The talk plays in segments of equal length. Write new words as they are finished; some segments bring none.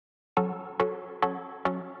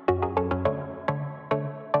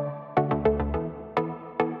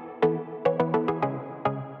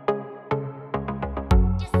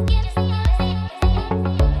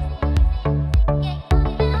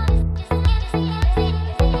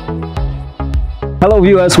Hello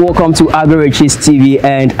viewers, welcome to Agroriches TV,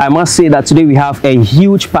 and I must say that today we have a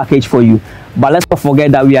huge package for you. But let's not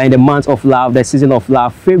forget that we are in the month of love, the season of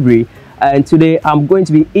love, February, and today I'm going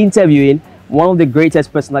to be interviewing one of the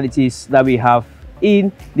greatest personalities that we have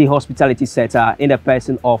in the hospitality sector, in the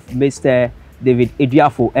person of Mr. David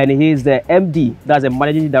Eduaful, and he is the MD, that's the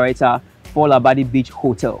Managing Director for Labadi Beach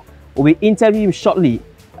Hotel. We'll be interviewing him shortly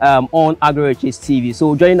on Agroriches TV.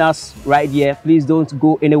 So join us right here. Please don't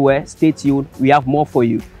go anywhere. Stay tuned. We have more for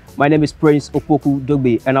you. My name is Prince Opoku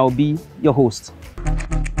Dogbe, and I'll be your host.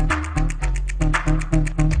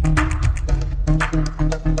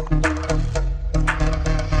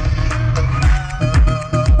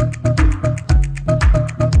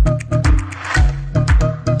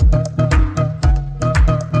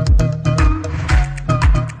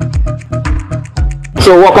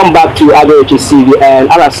 So welcome back to Agroriches TV, and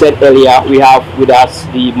as I said earlier, we have with us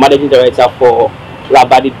the Managing Director for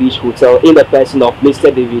Labadi Beach Hotel in the person of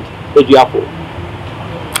Mr. David Eduaful.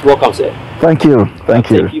 Welcome, sir. Thank you. Thank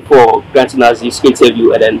you for granting us this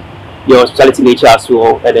interview, and then your hospitality nature as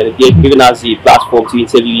well, and then giving us the platform to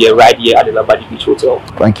interview you right here at the Labadi Beach Hotel.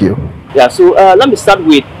 Thank you. Yeah, so let me start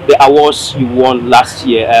with the awards you won last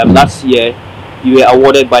year. Last year, you were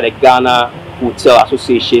awarded by the Ghana Hotel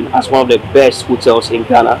Association as one of the best hotels in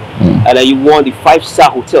Ghana, and then you won the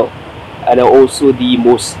 5-star hotel, and then also the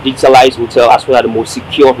most digitalized hotel as well as the most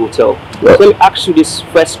secure hotel. So let me ask you this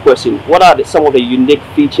first question: what are some of the unique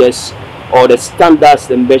features or the standards,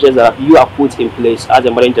 the measures that you have put in place as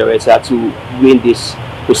a managing director to win these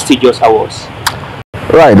prestigious awards?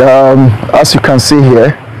 Right, as you can see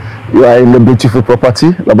here, you are in the beautiful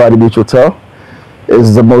property. Labadi Beach Hotel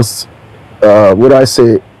is the most what I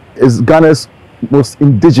say is Ghana's most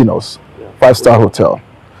indigenous 5-star hotel.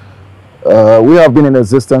 We have been in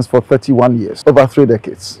existence for 31 years, over 3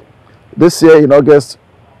 decades. This year in August,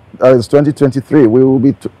 is 2023, we will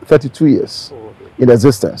be 32 years in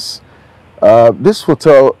existence. This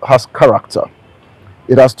hotel has character.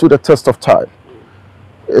 It has stood the test of time.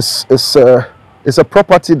 It's a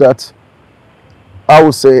property that I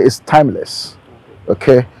would say is timeless.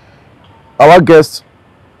 Okay, our guests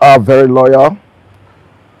are very loyal.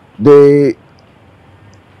 They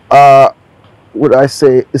are, what I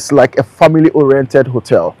say, it's like a family-oriented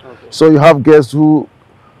hotel. So you have guests who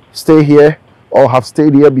stay here or have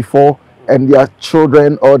stayed here before, and their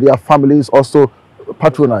children or their families also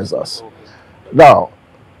patronize us. Now,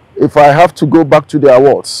 if I have to go back to the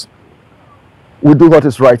awards, we do what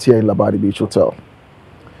is right here in Labadi Beach Hotel.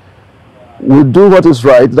 We do what is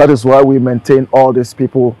right. That is why we maintain all these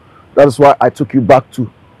people. That is why I took you back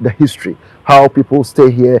to the history, how people stay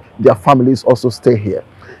here, their families also stay here,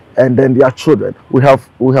 and then their children. We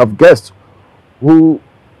have guests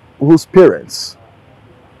whose parents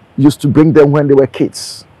used to bring them when they were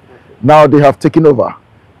kids. Now they have taken over.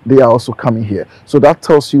 They are also coming here. So that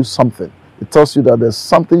tells you something. It tells you that there's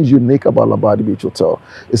something unique about Labadi Beach Hotel.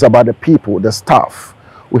 It's about the people, the staff.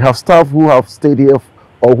 We have staff who have stayed here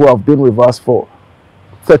or who have been with us for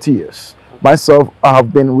 30 years. Myself, I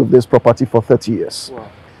have been with this property for 30 years.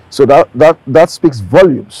 Wow. So that speaks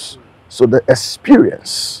volumes. So the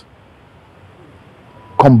experience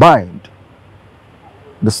combined,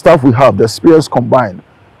 the staff we have, the experience combined,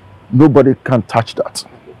 nobody can touch that.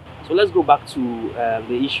 So let's go back to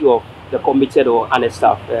the issue of the committed or honest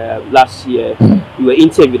staff. Last year, you were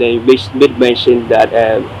interviewed and you made mention that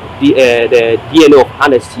the DNA of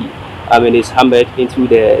honesty, is hammered into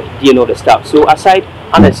the DNA of the staff. So aside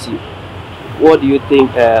honesty, what do you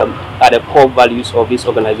think are the core values of this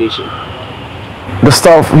organization? The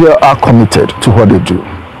staff here are committed to what they do.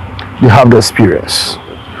 They have the experience.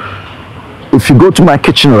 If you go to my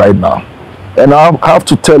kitchen right now, and I have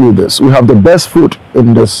to tell you this, we have the best food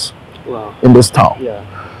in this town. Yeah.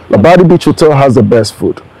 Labadi Beach Hotel has the best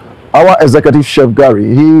food. Our executive chef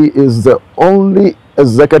Gary, he is the only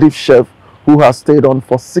executive chef who has stayed on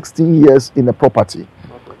for 16 years in the property.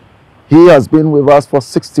 He has been with us for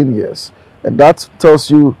 16 years. And that tells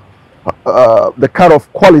you the kind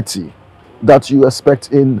of quality that you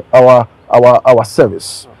expect in our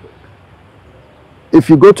service. If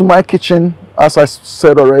you go to my kitchen, as I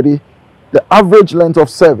said already, the average length of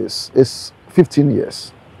service is 15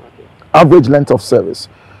 years. Average length of service.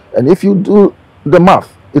 And if you do the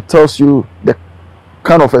math, it tells you the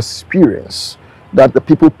kind of experience that the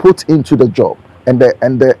people put into the job, and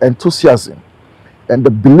the enthusiasm and the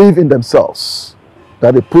belief in themselves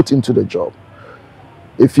that they put into the job.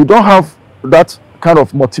 If you don't have that kind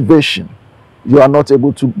of motivation, you are not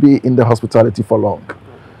able to be in the hospitality for long.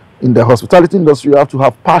 In the hospitality industry, you have to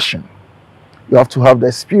have passion. You have to have the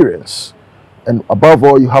experience. And above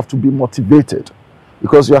all, you have to be motivated,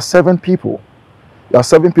 because you are serving people. You are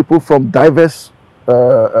serving people from diverse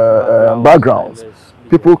backgrounds.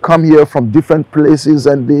 People come here from different places,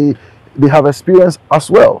 and they have experience as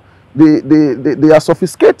well. They are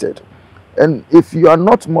sophisticated. And if you are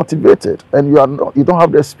not motivated and you don't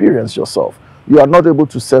have the experience yourself, you are not able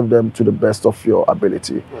to serve them to the best of your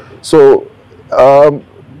ability. Okay. So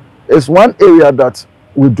it's one area that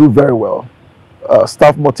we do very well,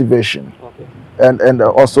 staff motivation, Okay. and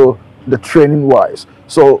also the training wise.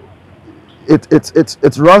 So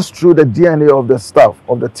it runs through the DNA of the staff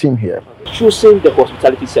of the team here. Choosing the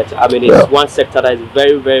hospitality sector, I mean, it's one sector that is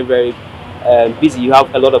very, very, very busy. You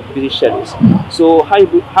have a lot of busy schedules. So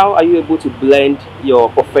how are you able to blend your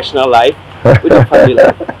professional life with your family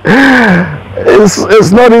life?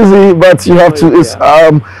 It's not easy, but you have to.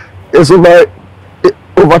 It's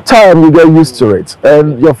over time you get used to it,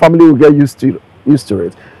 and your family will get used to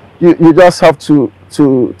it. You just have to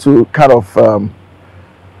kind of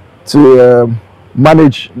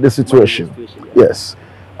manage the situation. Yeah. Yes,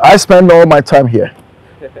 I spend all my time here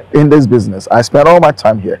in this business. I spend all my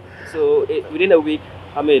time here. So within a week,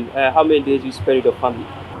 I mean, how many days you spend with your family?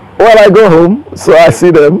 Well, I go home, so I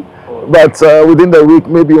see them, but within the week,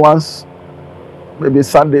 maybe once, maybe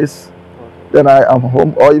Sundays, then I am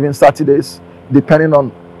home, or even Saturdays, depending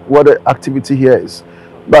on what the activity here is.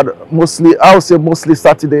 But mostly, I would say mostly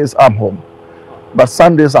Saturdays I'm home, but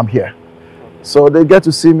Sundays I'm here. So they get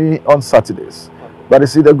to see me on Saturdays. But you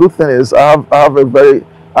see, the good thing is I have a very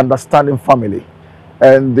understanding family,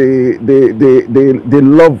 and they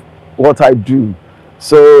love what I do.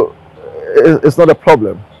 So it's not a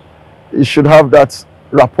problem. You should have that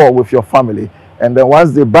rapport with your family, and then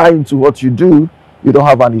once they buy into what you do, you don't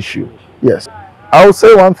have an issue. Yes. I will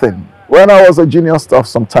say one thing. When I was a junior staff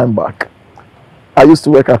some time back, I used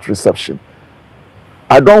to work at reception.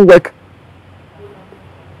 I don't work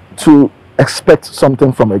to expect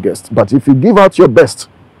something from a guest, but if you give out your best,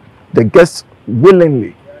 the guest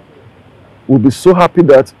willingly will be so happy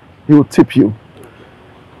that he will tip you.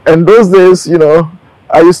 And those days, you know,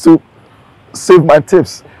 I used to save my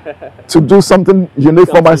tips to do something unique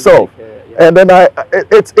for myself. And then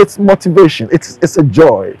it's motivation, it's a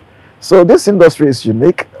joy. So this industry is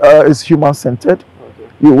unique, it's human-centered.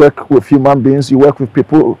 You work with human beings, you work with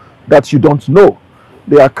people that you don't know.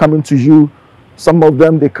 They are coming to you. Some of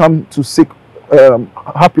them, they come to seek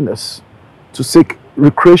happiness, to seek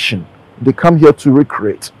recreation. They come here to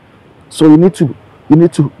recreate. So you need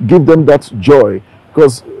to give them that joy,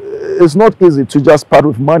 because it's not easy to just part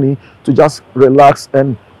with money, to just relax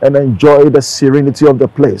and enjoy the serenity of the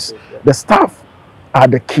place. The staff are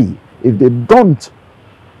the key. If they don't,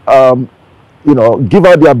 give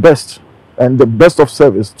out their best and the best of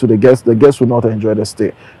service to the guests will not enjoy the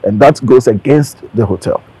stay, and that goes against the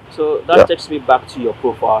hotel. So that takes me back to your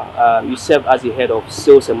profile. You serve as the head of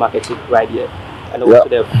sales and marketing right here, and also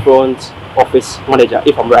the front office manager,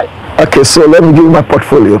 if I'm right. Okay, so let me give you my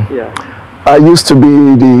portfolio. Yeah. I used to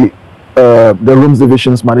be the rooms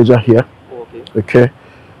divisions manager here. Okay.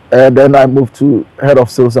 And then I moved to head of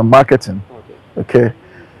sales and marketing. Okay.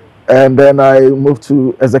 And then I moved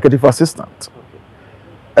to executive assistant.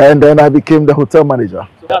 And then I became the hotel manager.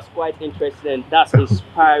 So that's quite interesting. That's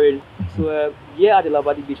inspiring. So here at the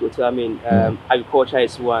Labadi Beach Hotel, I mean, agriculture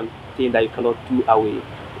is one thing that you cannot do away,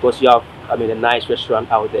 because you have, a nice restaurant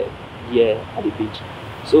out there here at the beach.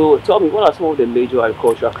 So tell me, what are some of the major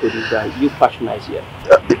agricultural produce that you patronize here?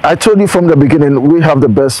 I told you from the beginning, we have the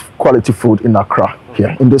best quality food in Accra,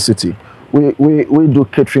 here in the city. We do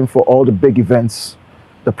catering for all the big events,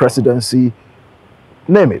 the presidency,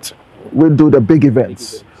 name it. We do the big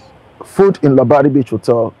events. Food in Labadi Beach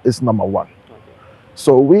Hotel is #1.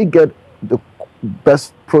 So we get the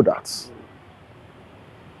best products.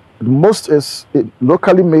 Most is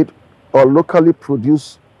locally made or locally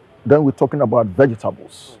produced. Then we're talking about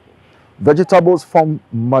vegetables. Vegetables form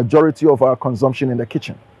majority of our consumption in the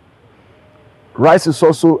kitchen. Rice is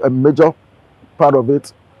also a major part of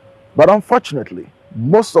it, but unfortunately,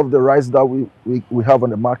 most of the rice that we have on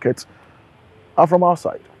the market are from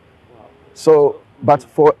outside. So, but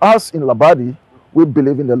for us in Labadi, we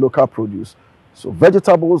believe in the local produce. So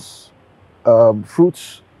vegetables,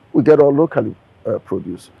 fruits, we get all locally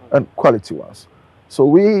produced and quality ones. So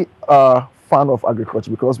we are fan of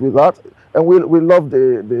agriculture because with that, and we love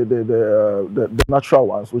the natural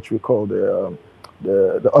ones, which we call the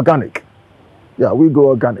organic. Yeah, we go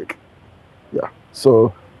organic. Yeah.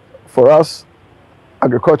 So for us,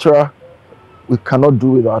 agriculture, we cannot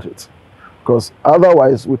do without it, because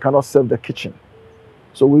otherwise we cannot serve the kitchen.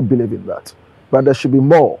 So we believe in that. But there should be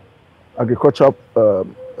more agricultural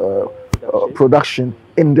production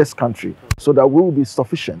in this country, so that we will be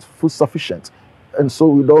sufficient, food sufficient and so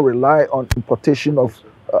we don't rely on importation of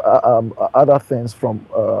other things from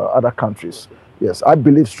other countries. Yes, I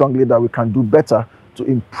believe strongly that we can do better to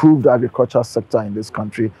improve the agriculture sector in this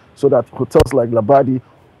country, so that hotels like Labadi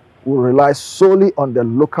will rely solely on the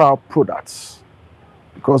local products,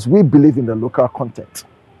 because we believe in the local content.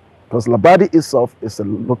 Because Labadi itself is a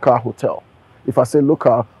local hotel. If I say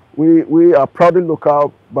local, we are proudly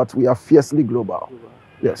local, but we are fiercely global.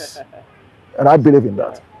 Yes, and I believe in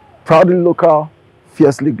that. Proudly local,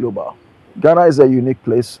 fiercely global. Ghana is a unique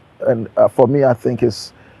place, and for me, I think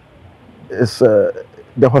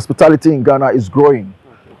the hospitality in Ghana is growing.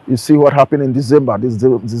 You see what happened in December.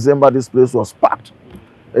 December, this place was packed.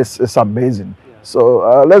 It's amazing.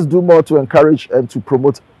 So let's do more to encourage and to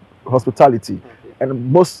promote hospitality,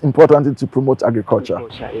 and most importantly, to promote agriculture.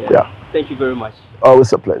 Yeah. Thank you very much.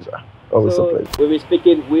 Always a pleasure. Always a pleasure. We'll be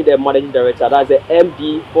speaking with the managing director, that's the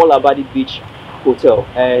MD for Labadi Beach Hotel,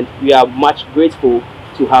 and we are much grateful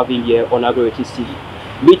to have him here on Agroriches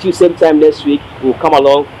TV. Meet you same time next week. We'll come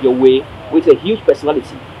along your way with a huge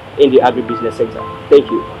personality in the agribusiness sector. Thank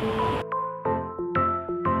you.